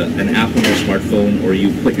have an app on your smartphone, or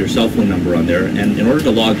you put your cell phone number on there, and in order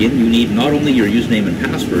to log in, you need not only your username and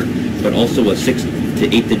password, but also a 6 to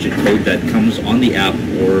 8 digit code that comes on the app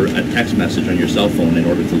or a text message on your cell phone in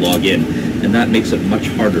order to log in, and that makes it much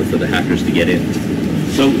harder for the hackers to get in.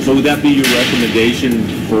 So would that be your recommendation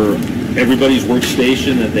for everybody's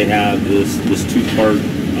workstation, that they have this two-part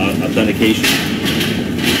authentication?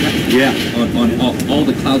 Yeah, on all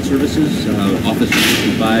the cloud services, Office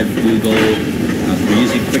 365, Google, if you're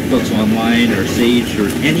using QuickBooks Online or Sage or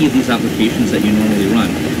any of these applications that you normally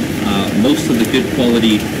run, most of the good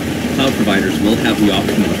quality cloud providers will have the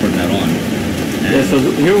option to turn that on. Yeah, so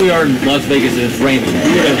here we are in Las Vegas and it's raining.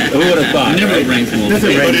 Who would have thought? Never right? rains in Las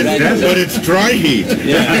But it's dry heat.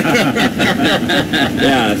 Yeah,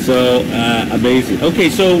 so amazing. Okay,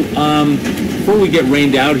 so before we get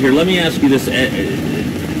rained out here, let me ask you this.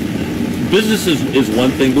 Business is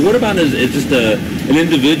one thing, but what about as just an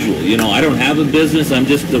individual? You know, I don't have a business. I'm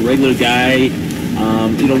just a regular guy.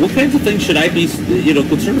 You know, what kinds of things should I be,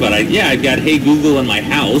 concerned about? I've got Hey Google in my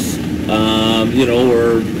house,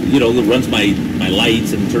 or, it runs my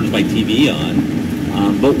lights and turns my TV on.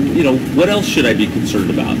 But, what else should I be concerned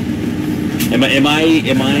about? Am I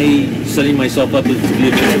setting myself up to be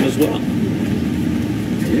a victim as well?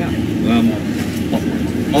 Yeah.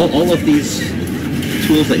 All of these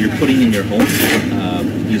tools that you're putting in your home,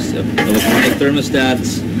 these electronic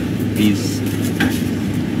thermostats, these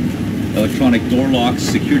electronic door locks,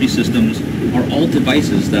 security systems, are all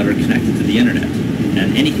devices that are connected to the internet.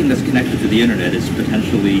 And anything that's connected to the internet is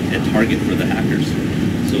potentially a target for the hackers.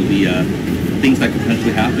 So the things that could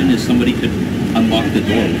potentially happen is somebody could unlock the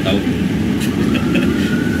door without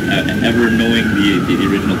ever knowing the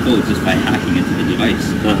original code, just by hacking into the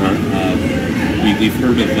device. We've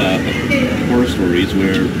heard of horror stories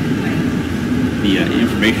where the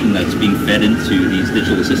information that's being fed into these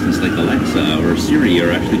digital assistants like Alexa or Siri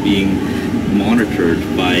are actually being monitored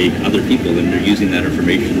by other people, and they're using that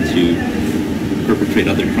information to perpetrate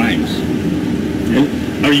other crimes. And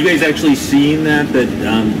are you guys actually seeing that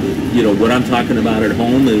what I'm talking about at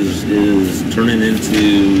home is turning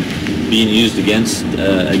into being used against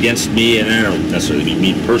me, and I don't necessarily mean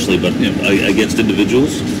me personally, but against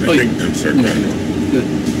individuals? I'm sorry.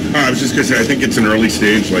 I was just going to say, I think it's an early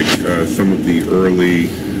stage, like some of the early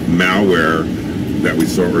malware that we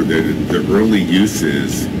saw, or the early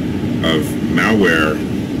uses of malware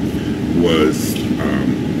was,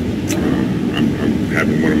 I'm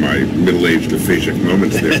having one of my middle-aged aphasia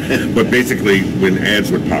moments there, but basically when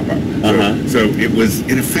ads would pop up. So it was,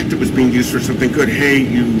 in effect, it was being used for something good. Hey,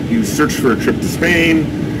 you searched for a trip to Spain,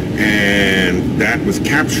 and that was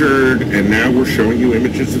captured, and now we're showing you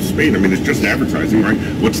images of Spain. I mean, it's just advertising, right?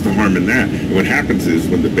 What's the harm in that? And what happens is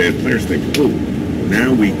when the bad players think, oh,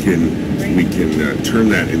 now we can turn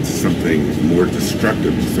that into something more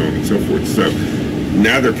destructive, and so on and so forth. So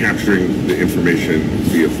now they're capturing the information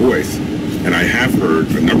via voice. And I have heard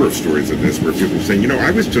a number of stories of this where people are saying, I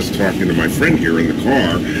was just talking to my friend here in the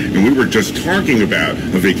car, and we were just talking about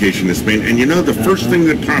a vacation to Spain, and the first thing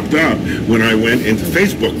that popped up when I went into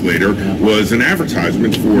Facebook later was an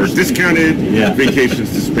advertisement for discounted vacations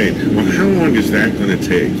to Spain. Well, how long is that going to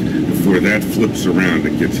take before that flips around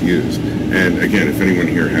and gets used? And again, if anyone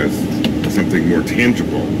here has something more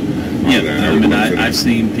tangible on that. I've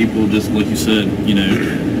seen people just, like you said,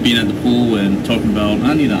 being at the pool and talking about,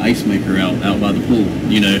 I need an ice maker out by the pool,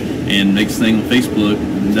 and next thing on Facebook,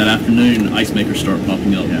 that afternoon, ice makers start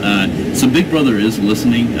popping up. So Big Brother is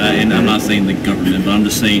listening, and I'm not saying the government, but I'm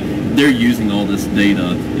just saying they're using all this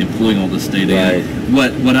data, employing all this data. Right.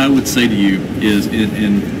 What I would say to you is,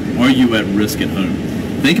 are you at risk at home?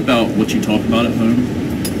 Think about what you talk about at home,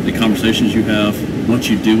 the conversations you have, what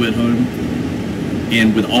you do at home,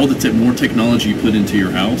 and with all the more technology you put into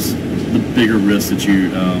your house, the bigger risk that you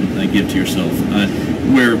give to yourself.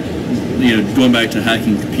 Where, going back to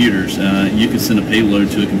hacking computers, you can send a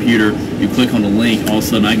payload to a computer, you click on the link, all of a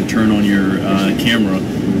sudden I can turn on your camera,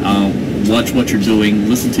 watch what you're doing,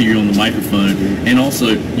 listen to you on the microphone, and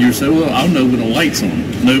also you say, well, I don't know when the light's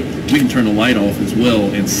on. Nope, we can turn the light off as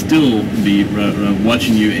well and still be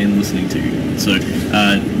watching you and listening to you. So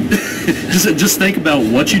just think about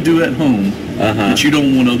what you do at home that you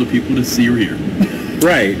don't want other people to see or hear.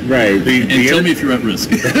 Right. And tell me if you're at risk.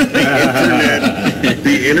 The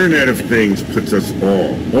Internet of Things puts us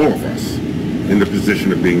all of us, in the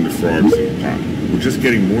position of being the frogs in the pot. We're just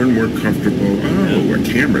getting more and more comfortable. Oh, a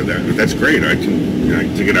camera, that's great. I can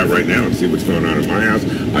take it out right now and see what's going on in my house.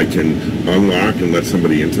 I can unlock and let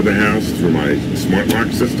somebody into the house through my smart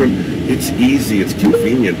lock system. It's easy, it's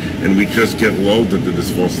convenient, and we just get lulled into this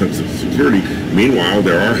false sense of security. Meanwhile,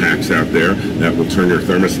 there are hacks out there that will turn your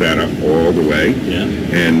thermostat up all the way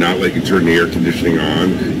and not let you turn the air conditioning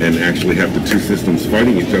on and actually have the two systems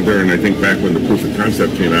fighting each other. And I think back when the proof of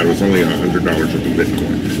concept came out, it was only $100 worth of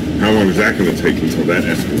Bitcoin. How long is that going to take until that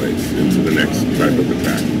escalates into the next type of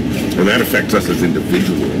attack? And that affects us as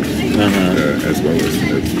individuals as well as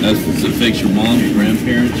It affects your mom, your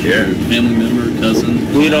grandparents, your family member,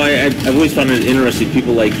 cousin. Well, I've always found it interesting.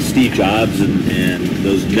 People like Steve Jobs and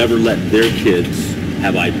those never let their kids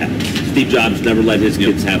have iPads. Steve Jobs never let his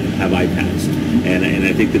kids have iPads, and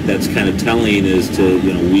I think that's kind of telling. Is to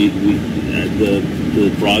the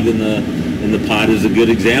frog in the pot is a good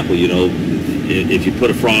example. If you put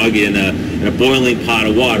a frog in a boiling pot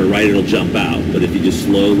of water, right, it'll jump out. But if you just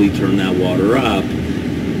slowly turn that water up,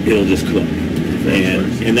 it'll just cook.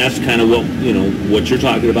 And that's kind of what you're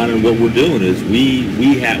talking about, and what we're doing is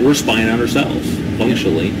we're spying on ourselves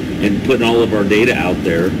functionally and putting all of our data out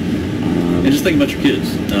there. And just think about your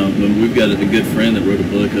kids. We've got a good friend that wrote a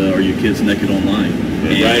book, "Are Your Kids Naked Online?"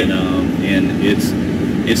 And it's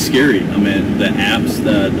scary. I mean, the apps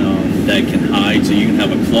that can hide, so you can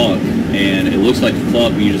have a clock, and it looks like a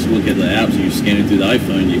clock, but you just look at the apps, and you're scanning through the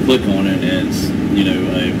iPhone, you click on it, and it's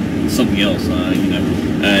something else,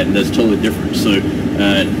 that's totally different. So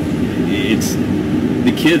it's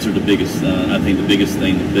the kids are the biggest, I think, the biggest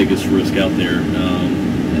thing, the biggest risk out there.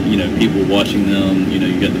 People watching them. You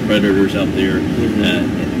got the predators out there. And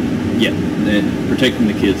protecting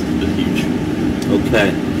the kids is huge.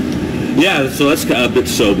 Okay. Yeah, so that's a bit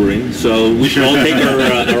sobering. So we should all take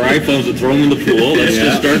our iPhones and throw them in the pool. Let's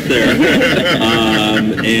just start there.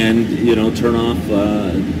 And turn off.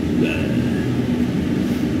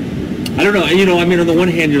 I don't know. I mean, on the one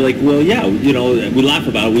hand, you're like, well, yeah, we laugh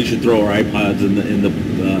about it. We should throw our iPods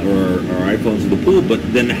or our iPhones in the pool. But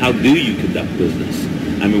then, how do you conduct business?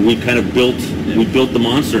 I mean, we kind of built the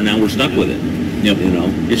monster. Now we're stuck with it. Yep.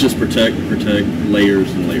 It's just protect,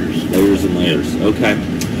 layers and layers. Layers and layers. Okay.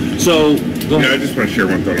 So, I just want to share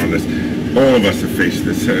one thought on this. All of us have faced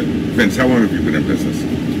this. Vince, how long have you been in business?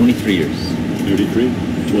 23 years. 33?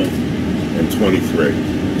 12. And 23.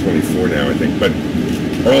 24 now, I think. But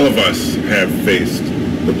all of us have faced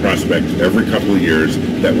the prospect every couple of years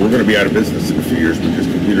that we're going to be out of business in a few years because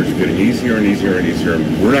computers are getting easier and easier and easier, and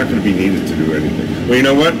we're not going to be needed to do anything. Well, you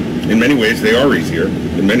know what? In many ways, they are easier.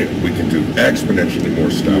 We can do exponentially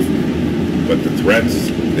more stuff, but the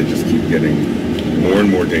threats, they just keep getting more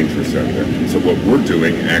and more dangerous out there. So what we're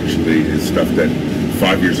doing actually is stuff that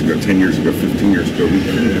 5 years ago, 10 years ago, 15 years ago, we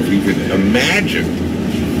couldn't have even imagined.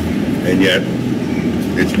 And yet,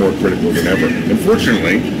 it's more critical than ever.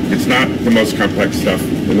 Unfortunately, it's not the most complex stuff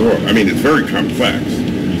in the world. I mean, it's very complex,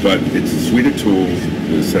 but it's a suite of tools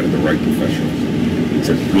with a set of the right professionals. It's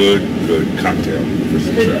a good cocktail for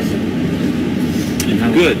success. And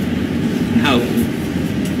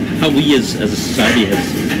how we as a society has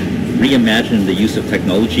reimagined the use of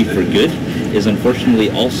technology for good is unfortunately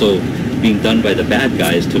also being done by the bad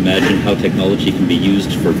guys to imagine how technology can be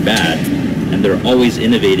used for bad. And they're always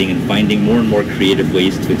innovating and finding more and more creative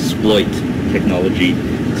ways to exploit technology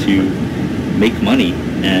to make money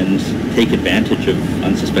and take advantage of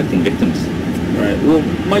unsuspecting victims. All right. Well,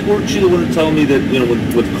 Mike, weren't you the one to tell me that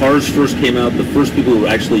when cars first came out, the first people who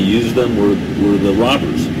actually used them were the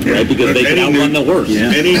robbers, right? Because they could outrun the horse.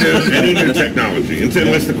 Yeah. Any new technology,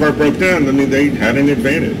 unless the car broke down, I mean, they had an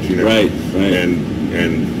advantage. Right.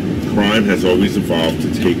 And crime has always evolved to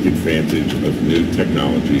take advantage of new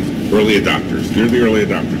technologies. Early adopters. They're the early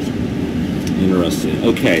adopters. Interesting.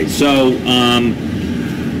 Okay, so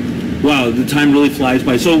Wow, the time really flies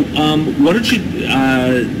by. So, why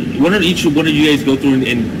don't each one of you guys go through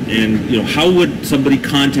and you know, how would somebody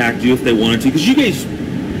contact you if they wanted to? Because you guys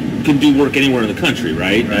can do work anywhere in the country,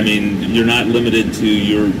 right? I mean, you're not limited to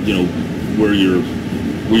your, you know, where your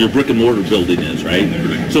brick and mortar building is, right?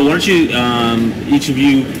 So why don't you, each of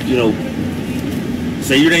you, you know,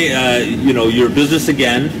 say your name, you know, your business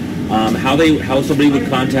again, how somebody would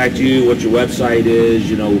contact you, what your website is,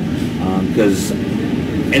 you know, because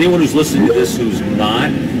anyone who's listening to this who's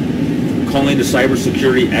not calling a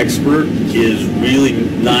cybersecurity expert is really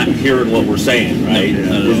not hearing what we're saying, right?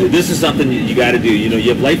 This is something you got to do. You know,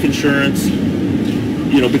 you have life insurance,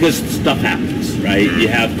 you know, because stuff happens, right? You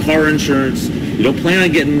have car insurance. You don't plan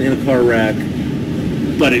on getting in a car wreck,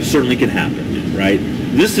 but it certainly can happen, right?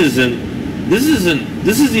 This is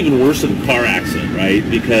even worse than a car accident, right?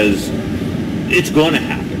 Because it's going to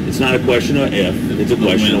happen. It's not a question of if, it's a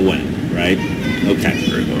question of when, right? Okay.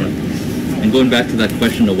 Very good. And going back to that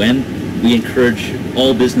question of when, we encourage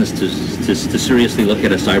all business to seriously look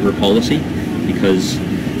at a cyber policy, because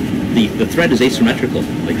the threat is asymmetrical.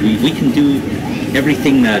 Like we can do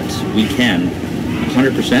everything that we can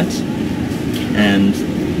 100%, and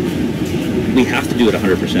we have to do it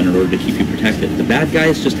 100% in order to keep you protected. The bad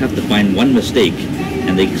guys just have to find one mistake,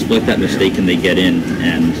 and they exploit that mistake, and they get in,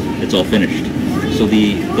 and it's all finished. So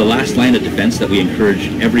the last line of defense that we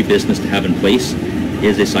encourage every business to have in place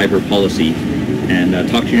is a cyber policy. And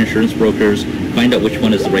talk to your insurance brokers, find out which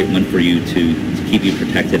one is the right one for you to keep you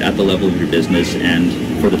protected at the level of your business and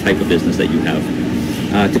for the type of business that you have.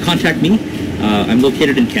 To contact me, I'm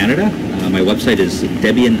located in Canada. My website is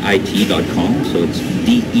debianit.com, so it's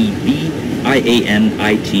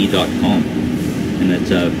DEBIANIT.com, and it's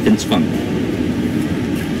Vince Fung.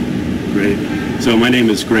 Great. So my name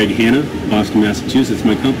is Greg Hanna, Boston, Massachusetts.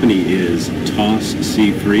 My company is TOSS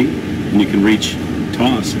C3, and you can reach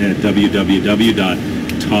TOSS at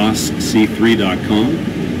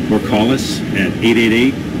www.tossc3.com or call us at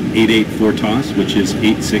 888-884-TOSS, which is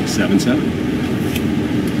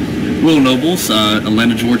 8677. Will Nobles,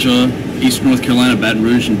 Atlanta, Georgia, East North Carolina, Baton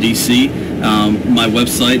Rouge, and D.C. My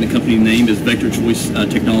website and the company name is Vector Choice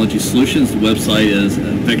Technology Solutions. The website is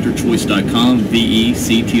vectorchoice.com,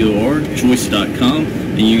 VECTOR, choice.com.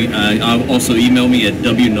 And you also email me at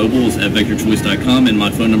wnobles@vectorchoice.com, and my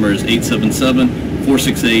phone number is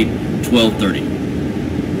 877-468-1230.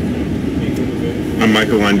 I'm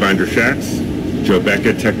Michael Linebinder-Schatz,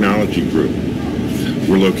 Jobeca Technology Group.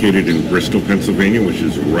 We're located in Bristol, Pennsylvania, which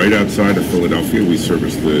is right outside of Philadelphia. We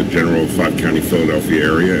service the general five-county Philadelphia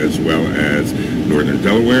area, as well as northern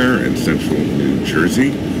Delaware and central New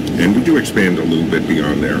Jersey. And we do expand a little bit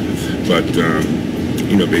beyond there. But,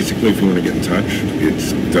 you know, basically, if you want to get in touch,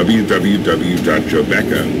 it's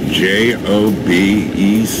www.jobeca,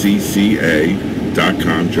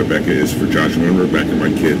 JOBECCA.com. Jobeca is for Joshua and Rebecca, my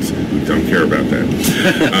kids, who don't care about that.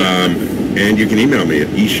 And you can email me at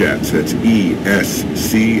eschatz, that's ESCHATZ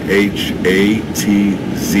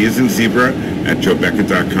as in zebra, at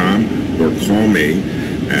jobeca.com, or call me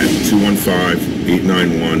at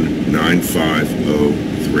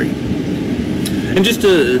 215-891-9503. And just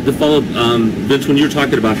to follow up, Vince, when you're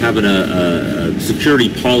talking about having a security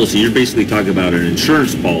policy, you're basically talking about an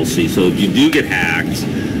insurance policy. So if you do get hacked,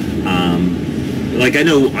 like I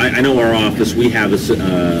know our office, we have a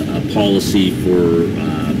policy for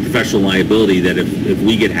professional liability that if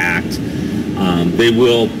we get hacked, they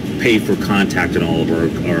will pay for contacting all of our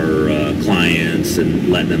clients and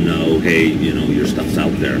letting them know, hey, you know, your stuff's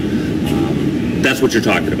out there. That's what you're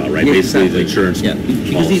talking about, right? Yeah, basically, exactly. The insurance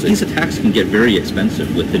because these attacks can get very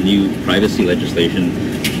expensive with the new privacy legislation.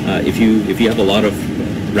 If you have a lot of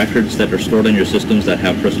records that are stored on your systems that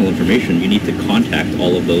have personal information, you need to contact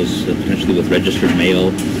all of those, potentially with registered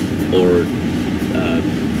mail or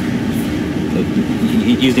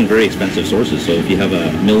using very expensive sources. So if you have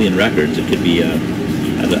 1 million records, it could be at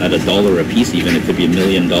 $1 a piece even, it could be $1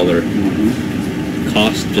 million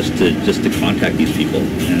cost just to contact these people,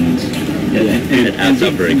 and it adds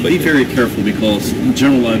up very quickly. Be very careful, because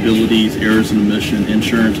general liabilities, errors in omission,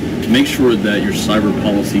 insurance, make sure that your cyber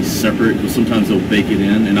policy is separate, because sometimes they'll bake it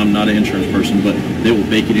in, and I'm not an insurance person, but they will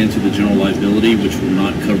bake it into the general liability, which will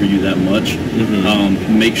not cover you that much.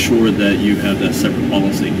 Make sure that you have that separate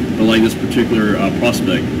policy. But like this particular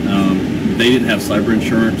prospect, they didn't have cyber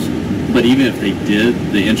insurance. But even if they did,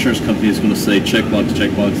 the insurance company is going to say, checkbox,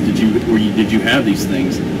 checkbox, did you have these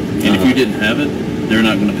things? And if you didn't have it, they're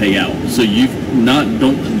not going to pay out. So don't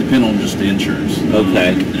depend on just the insurance.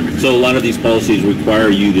 Okay. So a lot of these policies require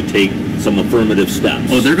you to take some affirmative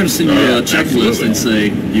steps. Oh, they're going to send you a checklist Absolutely. and say,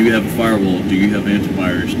 do you have a firewall? Do you have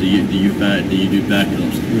antivirus? Do you do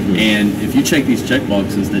backups? And if you check these check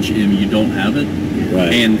boxes that you don't have it,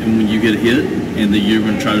 Right. and when you get hit, and then you're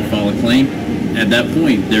going to try to file a claim, at that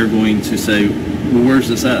point they're going to say, well, where's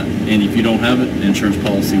this at? And if you don't have it, the insurance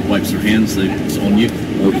policy wipes their hands. It's on you.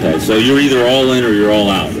 Okay, so you're either all in or you're all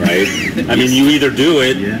out, right? I mean, you either do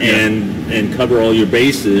it and cover all your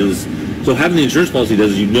bases. So having the insurance policy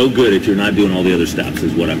does you no good if you're not doing all the other steps,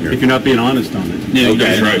 is what I'm hearing. If you're not being honest on it. Yeah, you Okay.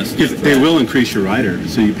 gotta be Right. honest. Because they will increase your rider,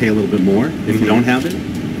 so you pay a little bit more if you don't have it,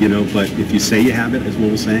 but if you say you have it, as Will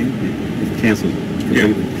was saying, it cancels it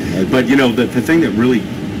completely. But, the thing that really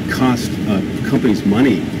costs companies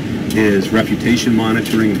money is reputation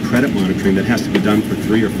monitoring and credit monitoring that has to be done for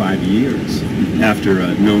 3 or 5 years after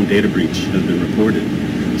a known data breach has been reported.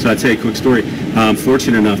 So I'd say a quick story. I'm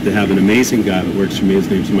fortunate enough to have an amazing guy that works for me. His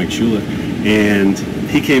name's Mike Shula. And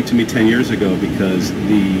he came to me 10 years ago because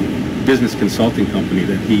the business consulting company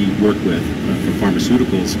that he worked with for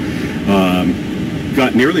pharmaceuticals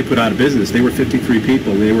got nearly put out of business. They were 53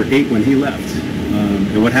 people. They were 8 when he left.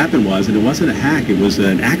 And what happened was, and it wasn't a hack, it was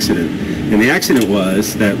an accident. And the accident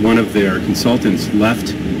was that one of their consultants left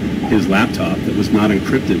his laptop that was not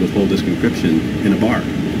encrypted with whole disk encryption in a bar.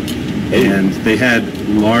 And they had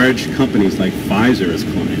large companies like Pfizer as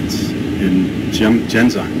clients and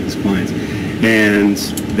Genzyme as clients. And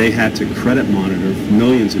they had to credit monitor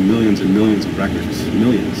millions and millions and millions of records,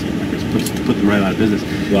 put them right out of business.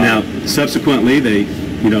 Wow. Now, subsequently, they,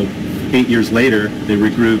 8 years later, they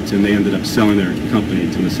regrouped and they ended up selling their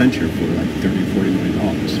company to Accenture for like $30 or $40 million.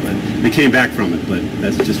 But they came back from it, but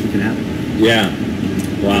that's just what can happen. Yeah.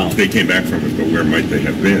 Wow. They came back from it, but where might they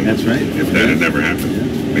have been? That's right. If that had never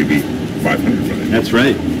happened. Maybe 500 million. That's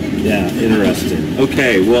right. Yeah, interesting.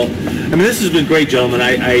 Okay, well, I mean, this has been great, gentlemen.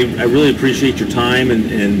 I really appreciate your time and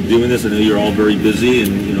doing this. I know you're all very busy,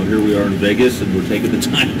 and here we are in Vegas, and we're taking the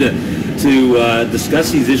time to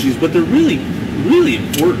discuss these issues, but they're really, really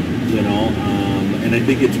important, and I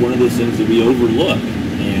think it's one of those things that we overlook.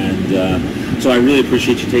 And so I really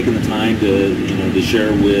appreciate you taking the time to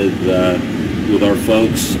share with our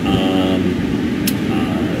folks.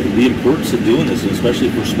 The importance of doing this, and especially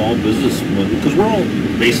for small businessmen, because we're all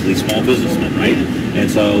basically small businessmen, right?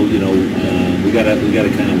 And so, we gotta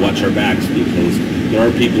kind of watch our backs, because there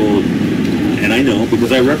are people, and I know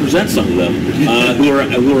because I represent some of them,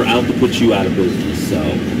 who are out to put you out of business. So,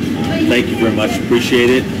 thank you very much. Appreciate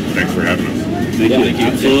it. Thanks for having us. Thank you.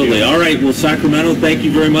 Absolutely. All right. Well, Sacramento, thank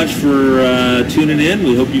you very much for tuning in.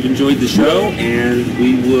 We hope you've enjoyed the show, and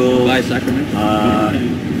we will. Bye,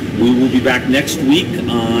 Sacramento. We will be back next week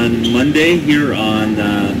on Monday here on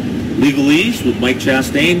LegalEase with Mike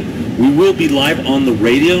Chastain. We will be live on the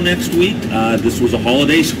radio next week. This was a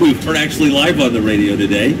holiday, so we weren't actually live on the radio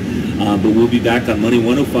today. But we'll be back on Money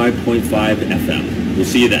 105.5 FM. We'll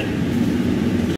see you then.